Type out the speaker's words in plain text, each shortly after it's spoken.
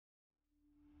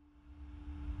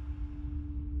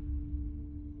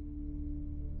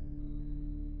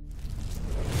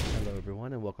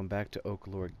everyone, and welcome back to Oak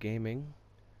Lord Gaming.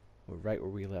 We're right where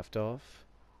we left off.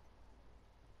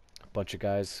 A bunch of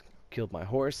guys killed my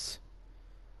horse.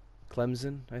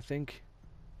 Clemson, I think.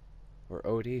 Or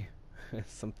Odie.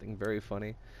 Something very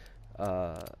funny.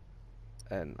 Uh,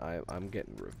 and I'm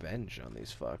getting revenge on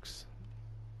these fucks.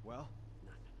 Well,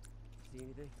 nothing. See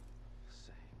anything?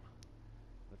 Same.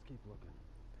 Let's keep looking.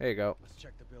 There you go. Let's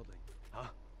check the building. Huh?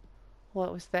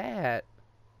 What was that?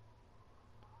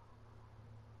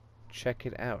 Check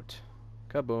it out.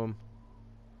 Kaboom.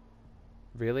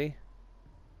 Really?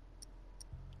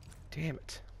 Damn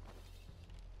it.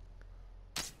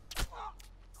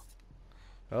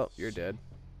 Oh, you're dead.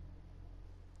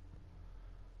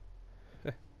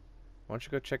 Why don't you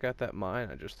go check out that mine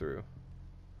I just threw?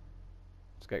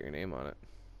 It's got your name on it.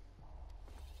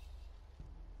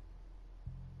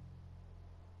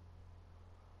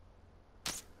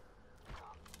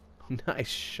 Nice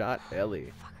shot,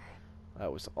 Ellie.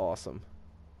 That was awesome.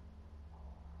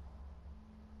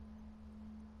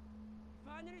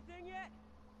 Find anything yet?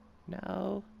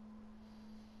 No.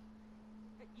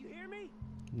 Hey, you hear me?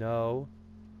 No.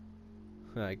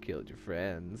 I killed your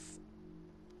friends.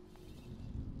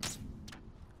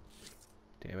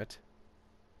 Damn it.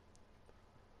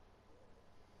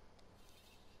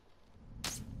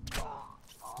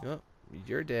 Oh,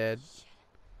 you're dead.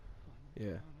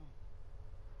 Yeah.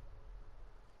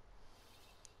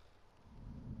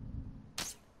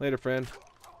 Later, friend.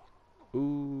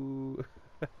 Ooh.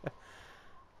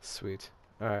 Sweet.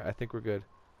 Alright, I think we're good.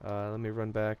 Let me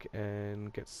run back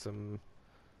and get some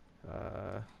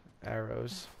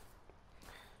arrows.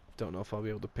 Don't know if I'll be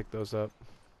able to pick those up.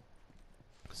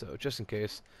 So, just in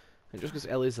case. And just because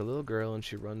Ellie's a little girl and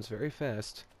she runs very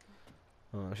fast.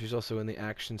 She's also in the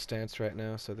action stance right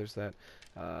now, so there's that.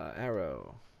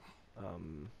 Arrow.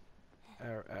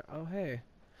 Oh, hey.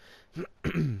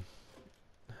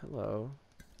 Hello.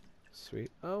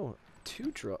 Sweet. Oh,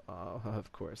 two draw. Oh,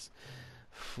 of course.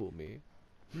 Fool me.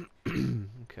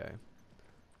 Okay.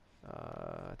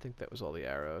 I think that was all the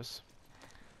arrows.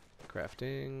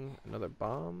 Crafting. Another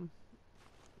bomb.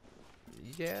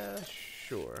 Yeah,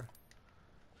 sure.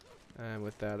 And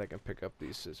with that, I can pick up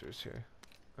these scissors here.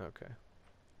 Okay.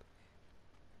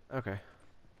 Okay.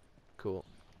 Cool.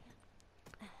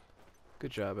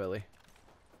 Good job, Ellie.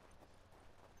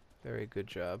 Very good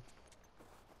job.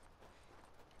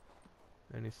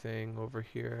 Anything over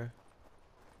here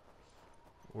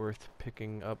worth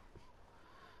picking up?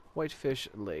 Whitefish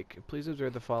Lake. Please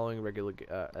observe the following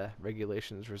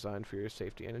regulations designed for your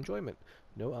safety and enjoyment.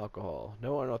 No alcohol,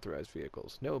 no unauthorized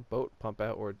vehicles, no boat pump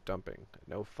out or dumping,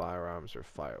 no firearms or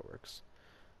fireworks.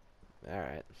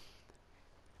 Alright.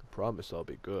 I promise I'll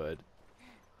be good.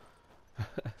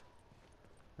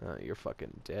 You're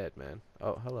fucking dead, man.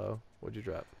 Oh, hello. What'd you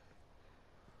drop?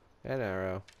 An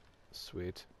arrow.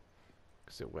 Sweet.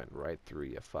 Because it went right through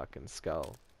your fucking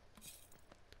skull.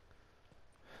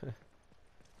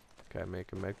 Can I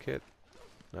make a med kit?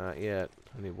 Not yet.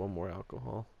 I need one more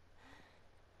alcohol.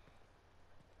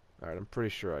 Alright, I'm pretty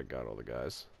sure I got all the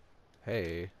guys.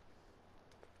 Hey.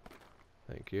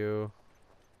 Thank you.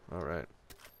 Alright.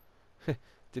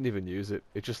 Didn't even use it.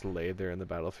 It just lay there in the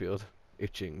battlefield,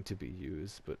 itching to be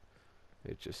used, but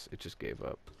it just gave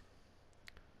up.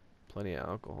 Plenty of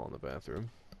alcohol in the bathroom.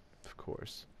 Of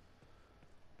course.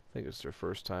 I think it's their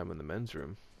first time in the men's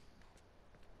room.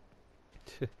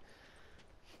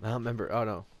 I don't remember. Oh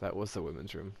no, that was the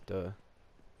women's room. Duh.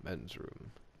 Men's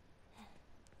room.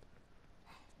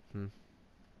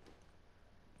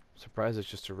 Surprised it's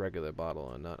just a regular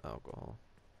bottle and not alcohol.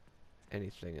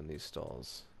 Anything in these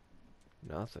stalls?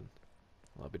 Nothing.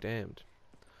 Well, I'll be damned.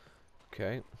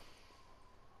 Okay.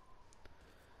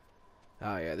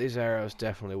 Ah yeah, these arrows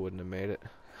definitely wouldn't have made it.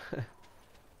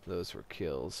 Those were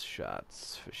kills,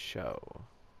 shots, for show.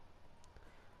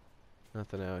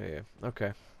 Nothing out here.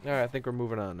 Okay. Alright, I think we're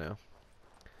moving on now.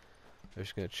 I'm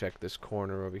just gonna check this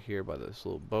corner over here by this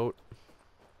little boat.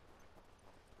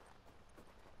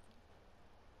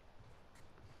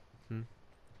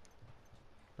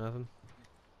 Nothing?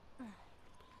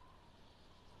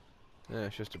 Yeah,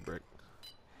 it's just a brick.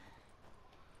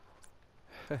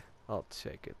 I'll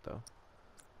take it, though.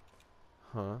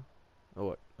 Huh? Oh,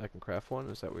 what? I can craft one?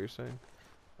 Is that what you're saying?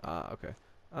 Ah, okay.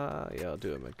 Yeah, I'll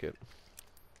do a medkit.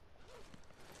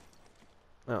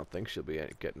 I don't think she'll be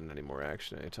getting any more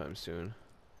action anytime soon.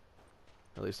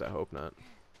 At least I hope not.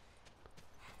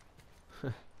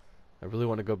 I really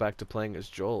want to go back to playing as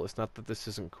Joel. It's not that this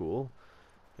isn't cool.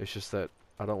 It's just that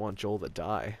I don't want Joel to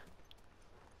die.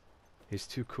 He's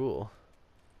too cool.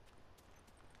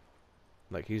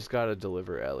 Like, he's got to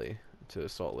deliver Ellie to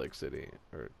Salt Lake City,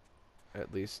 or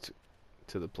at least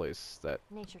to the place that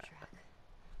Nature track.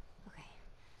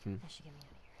 Hmm. I should get me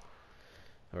out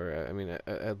of here. Or I mean,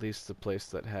 at least the place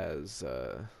that has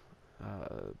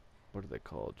what are they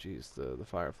called? Jeez, the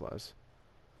fireflies.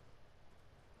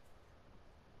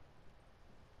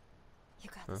 You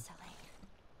got Huh? this, Ellie.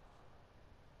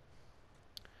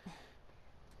 Okay,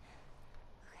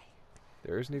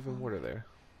 There isn't even water there.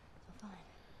 so fine.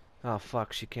 Oh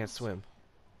fuck, she can't swim.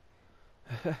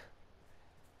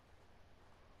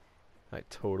 I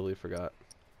totally forgot.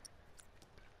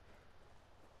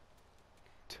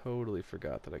 Totally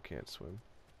forgot that I can't swim.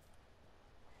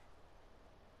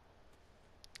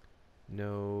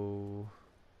 No.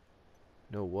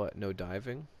 No what? No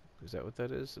diving? Is that what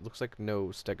that is? It looks like no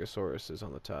stegosaurus is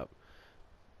on the top.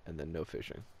 And then no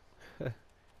fishing.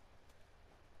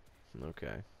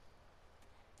 Okay.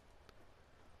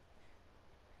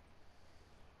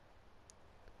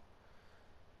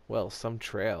 Well, some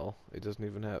trail. It doesn't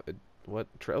even have it. What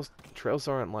trails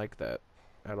aren't like that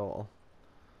at all.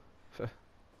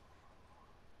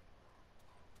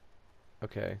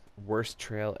 Okay. Worst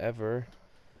trail ever.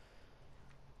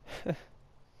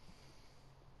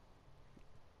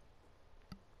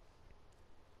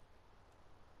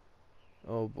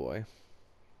 Oh boy.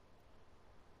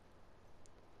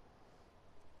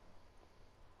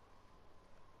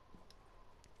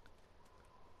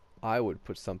 I would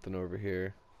put something over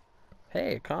here.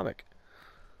 Hey, a comic.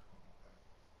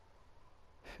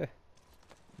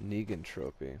 Negan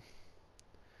trophy.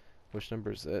 Which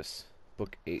number is this?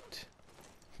 Book 8.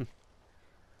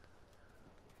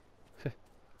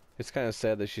 It's kind of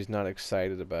sad that she's not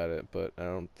excited about it, but I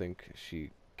don't think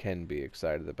she can be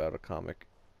excited about a comic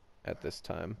at this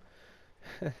time.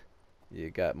 You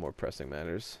got more pressing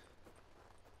matters.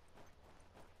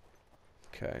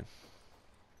 Okay.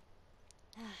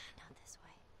 Not this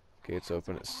way. Gates How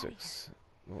open do I at get out of 6.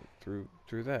 Well,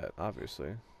 through that,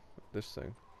 obviously. This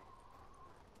thing.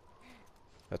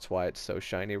 That's why it's so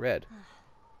shiny red.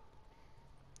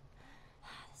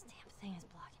 This damn thing is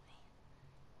blocking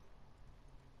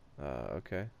me.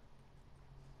 Okay.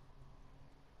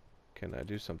 Can I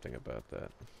do something about that?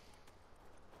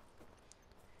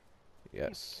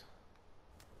 Yes.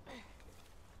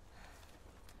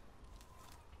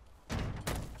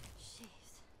 Jeez.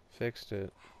 Fixed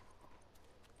it.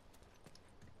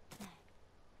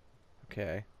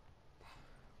 Okay.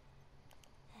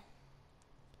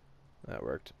 That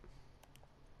worked.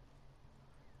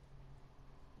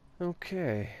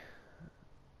 Okay.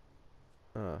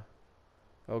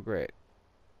 Oh great.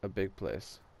 A big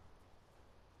place.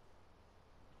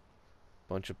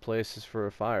 Bunch of places for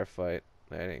a firefight.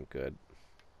 That ain't good.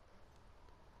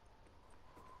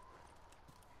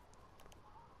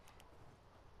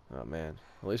 Oh man.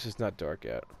 At least it's not dark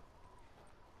out.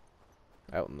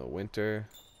 Out in the winter.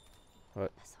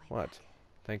 What? That's the way What? back.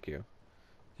 Thank you.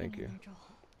 Thank Hang you. in there, Joel.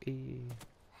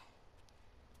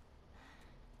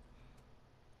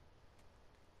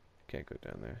 Can't go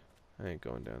down there. I ain't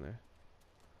going down there.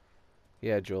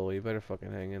 Yeah, Joel, you better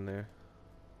fucking hang in there.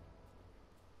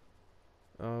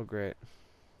 Oh, great.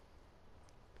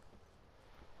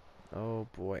 Oh,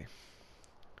 boy.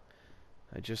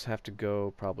 I just have to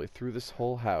go probably through this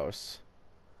whole house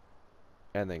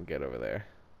and then get over there.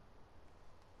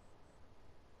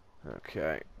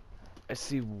 Okay. I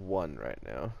see one right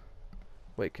now.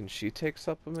 Wait, can she take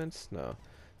supplements? No.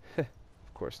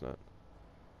 Of course not.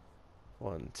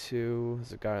 1, 2.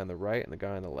 There's a guy on the right and the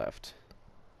guy on the left.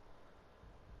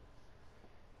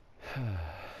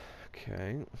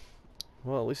 Okay.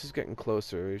 Well, at least he's getting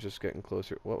closer. He's just getting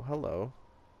closer. Whoa, hello.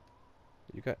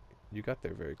 You got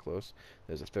there very close.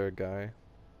 There's a third guy.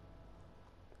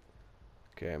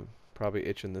 Okay, I'm probably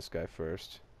itching this guy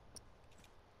first.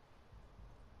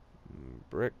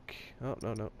 Brick. Oh,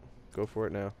 no, no. Go for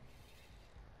it now.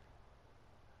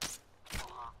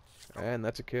 And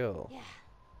that's a kill. Yeah.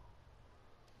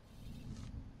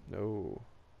 No.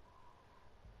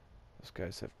 Those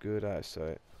guys have good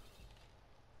eyesight.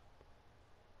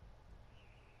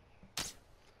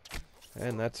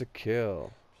 And that's a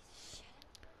kill.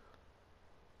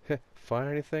 Find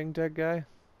anything, dead guy?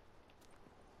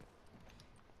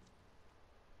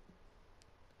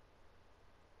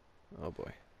 Oh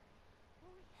boy.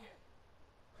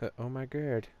 Oh my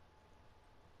god.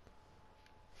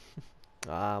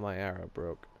 Ah, my arrow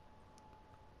broke.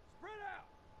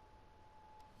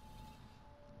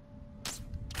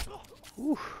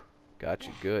 Whew. Got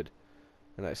you good.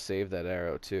 And I saved that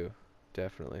arrow too.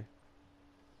 Definitely.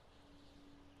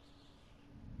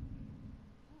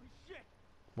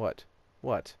 What?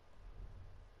 What?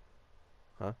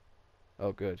 Huh?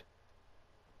 Oh, good.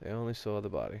 They only saw the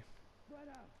body.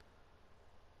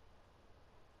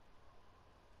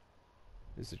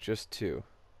 Is it just 2?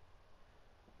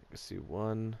 I see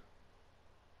one.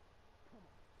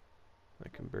 I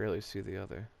can barely see the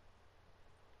other.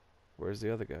 Where's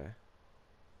the other guy?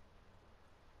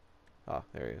 Ah,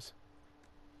 there he is.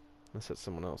 Unless that's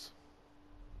someone else.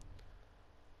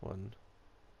 One.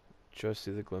 Just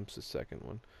see the glimpse of the second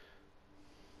one.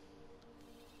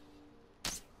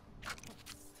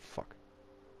 Fuck.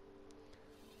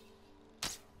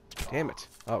 Damn it.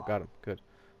 Oh, got him. Good.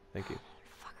 Thank you.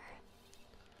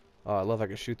 Oh, I love I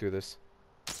can shoot through this.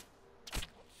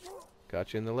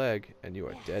 Got you in the leg, and you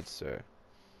are dead, sir.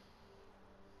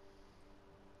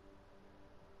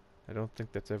 I don't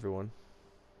think that's everyone.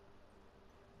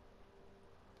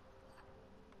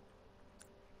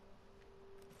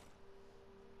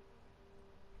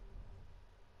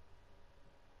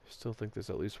 Still think there's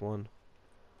at least one.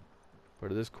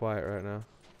 But it is quiet right now.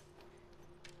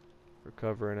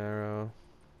 Recover an arrow.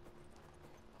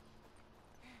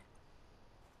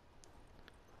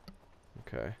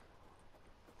 Okay.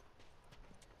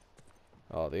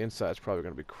 Oh, the inside's probably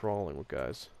going to be crawling with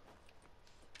guys.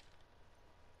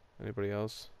 Anybody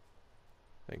else?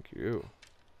 Thank you.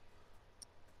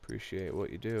 Appreciate what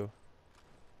you do.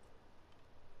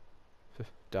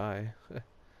 Die.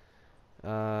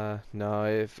 No,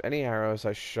 if any arrows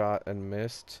I shot and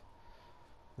missed,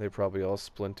 they probably all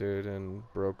splintered and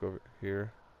broke over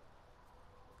here.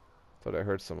 Thought I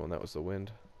heard someone, that was the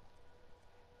wind.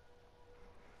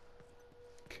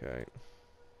 Okay.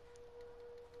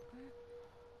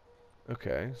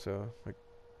 Okay, so I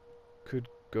could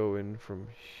go in from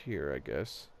here, I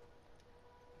guess.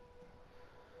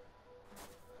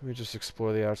 Let me just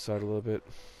explore the outside a little bit.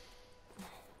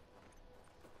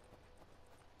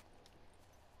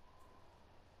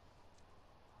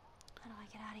 How do I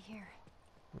get out of here?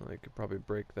 Well, I could probably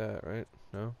break that, right?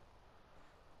 No?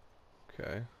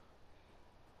 Okay.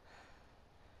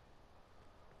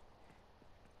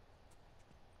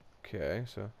 Okay,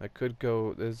 so I could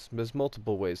go. There's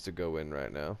multiple ways to go in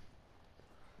right now.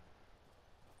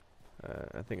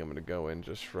 I think I'm gonna go in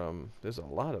just from. There's a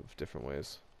lot of different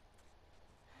ways.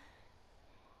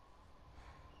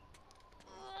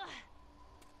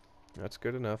 That's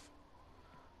good enough.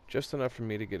 Just enough for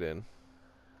me to get in.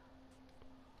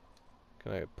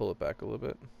 Can I pull it back a little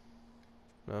bit?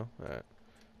 No? Alright.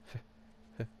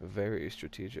 Very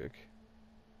strategic.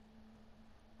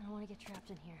 I don't want to get trapped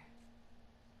in here.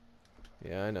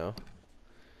 Yeah, I know.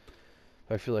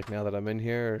 I feel like now that I'm in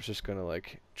here, it's just gonna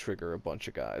like trigger a bunch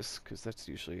of guys, because that's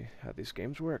usually how these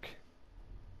games work.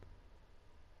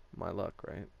 My luck,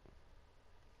 right?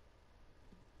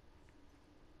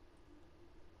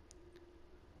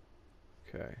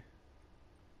 Okay.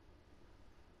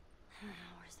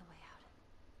 Where's the way out?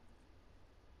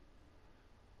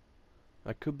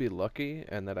 I could be lucky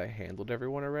and that I handled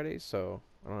everyone already, so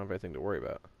I don't have anything to worry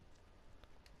about.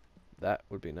 That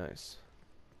would be nice.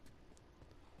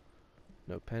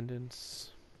 No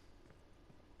pendants.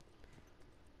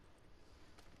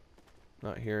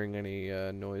 Not hearing any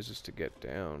noises to get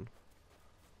down.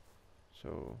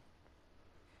 So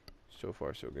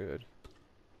far so good.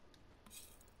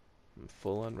 I'm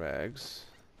full on rags.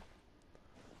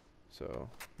 So,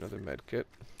 another med kit.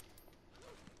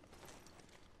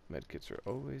 Med kits are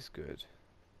always good.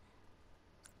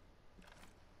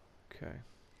 Okay.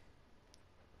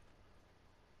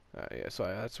 Yeah, so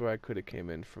that's where I could have came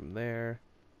in from there.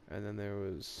 And then there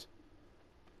was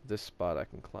this spot I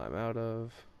can climb out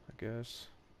of, I guess.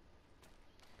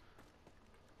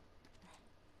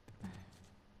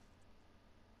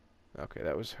 Okay,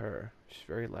 that was her. She's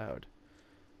very loud.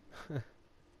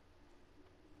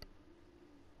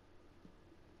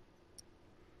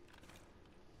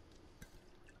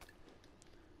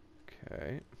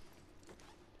 Okay.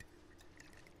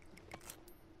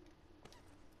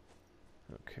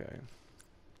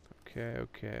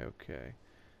 Okay. Okay.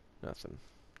 Nothing.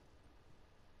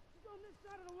 He's on this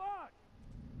side of the log.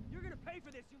 You're gonna pay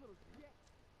for this, you little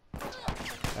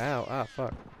shit. Ow, ah,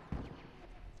 fuck.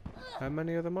 How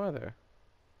many of them are there?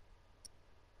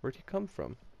 Where'd he come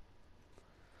from?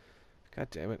 God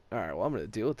damn it. Alright, well, I'm gonna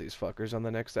deal with these fuckers on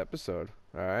the next episode.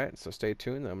 Alright, so stay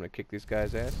tuned. I'm gonna kick these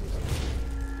guys' asses.